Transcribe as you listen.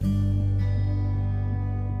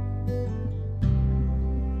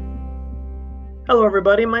Hello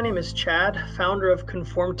everybody, my name is Chad, founder of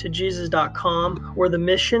ConformToJesus.com, where the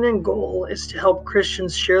mission and goal is to help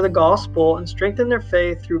Christians share the gospel and strengthen their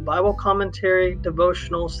faith through Bible commentary,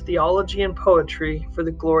 devotionals, theology, and poetry for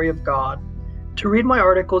the glory of God. To read my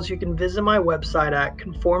articles, you can visit my website at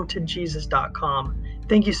ConformToJesus.com.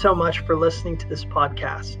 Thank you so much for listening to this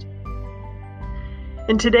podcast.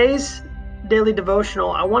 In today's daily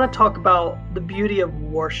devotional, I want to talk about the beauty of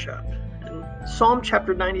worship. Psalm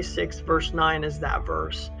chapter 96 verse 9 is that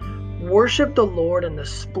verse. Worship the Lord in the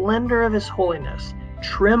splendor of his holiness.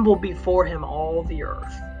 Tremble before him all the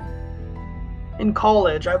earth. In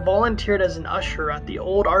college, I volunteered as an usher at the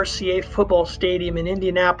old RCA football stadium in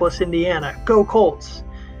Indianapolis, Indiana. Go Colts!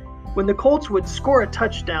 When the Colts would score a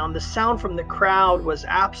touchdown, the sound from the crowd was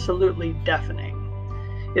absolutely deafening.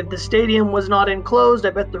 If the stadium was not enclosed,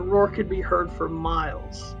 I bet the roar could be heard for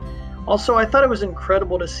miles. Also, I thought it was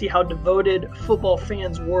incredible to see how devoted football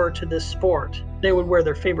fans were to this sport. They would wear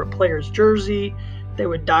their favorite player's jersey, they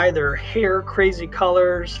would dye their hair crazy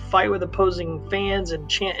colors, fight with opposing fans, and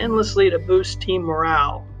chant endlessly to boost team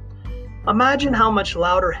morale. Imagine how much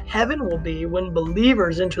louder heaven will be when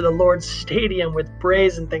believers enter the Lord's stadium with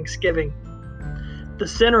praise and thanksgiving. The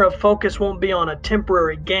center of focus won't be on a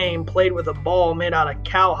temporary game played with a ball made out of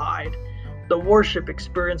cowhide. The worship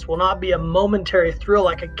experience will not be a momentary thrill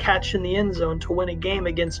like a catch in the end zone to win a game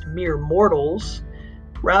against mere mortals.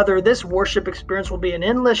 Rather, this worship experience will be an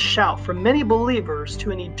endless shout from many believers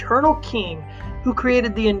to an eternal King who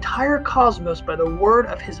created the entire cosmos by the word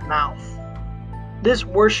of his mouth. This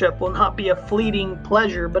worship will not be a fleeting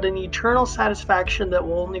pleasure, but an eternal satisfaction that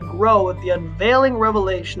will only grow with the unveiling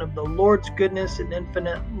revelation of the Lord's goodness and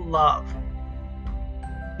infinite love.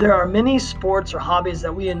 There are many sports or hobbies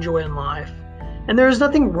that we enjoy in life. And there is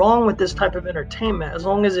nothing wrong with this type of entertainment as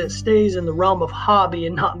long as it stays in the realm of hobby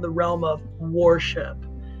and not in the realm of worship.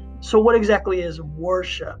 So what exactly is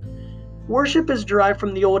worship? Worship is derived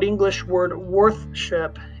from the Old English word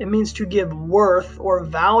worthship. It means to give worth or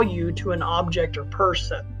value to an object or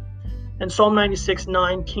person. In Psalm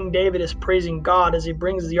 96:9, King David is praising God as he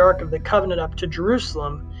brings the Ark of the Covenant up to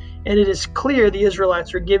Jerusalem, and it is clear the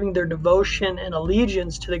Israelites are giving their devotion and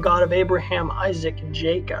allegiance to the God of Abraham, Isaac, and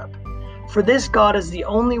Jacob. For this God is the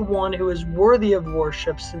only one who is worthy of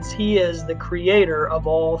worship, since he is the creator of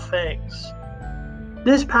all things.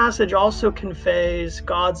 This passage also conveys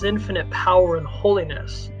God's infinite power and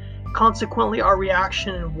holiness. Consequently, our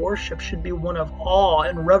reaction in worship should be one of awe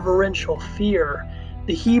and reverential fear.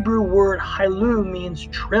 The Hebrew word hailu means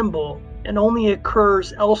tremble and only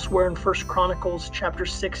occurs elsewhere in 1 Chronicles chapter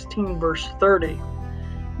 16 verse 30.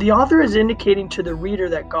 The author is indicating to the reader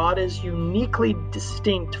that God is uniquely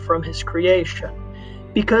distinct from his creation.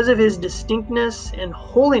 Because of his distinctness and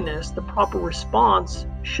holiness, the proper response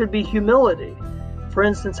should be humility. For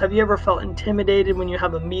instance, have you ever felt intimidated when you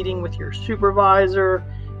have a meeting with your supervisor?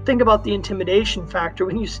 Think about the intimidation factor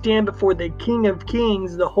when you stand before the King of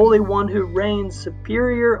Kings, the Holy One who reigns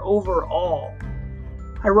superior over all.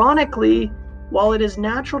 Ironically, while it is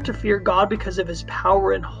natural to fear God because of his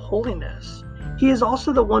power and holiness, he is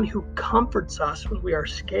also the one who comforts us when we are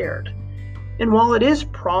scared. And while it is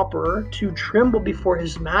proper to tremble before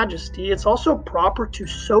his majesty, it's also proper to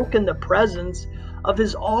soak in the presence of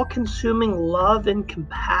his all-consuming love and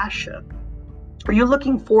compassion. Are you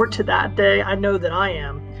looking forward to that day? I know that I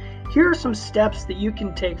am. Here are some steps that you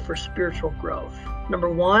can take for spiritual growth. Number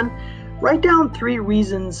 1, write down 3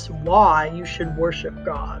 reasons why you should worship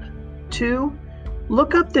God. 2,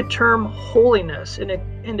 look up the term holiness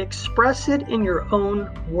and express it in your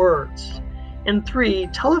own words. And 3,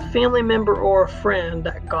 tell a family member or a friend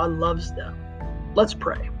that God loves them. Let's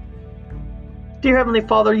pray. Dear Heavenly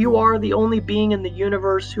Father, you are the only being in the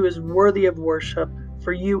universe who is worthy of worship,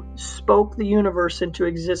 for you spoke the universe into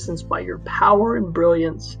existence by your power and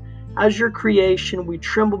brilliance. As your creation, we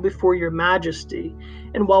tremble before your majesty.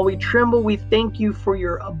 And while we tremble, we thank you for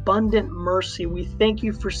your abundant mercy. We thank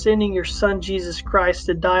you for sending your Son, Jesus Christ,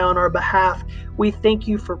 to die on our behalf. We thank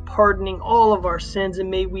you for pardoning all of our sins, and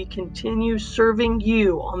may we continue serving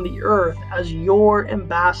you on the earth as your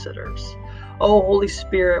ambassadors. Oh, Holy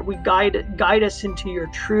Spirit, we guide us into your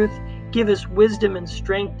truth. Give us wisdom and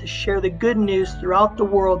strength to share the good news throughout the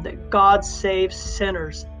world that God saves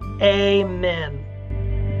sinners. Amen.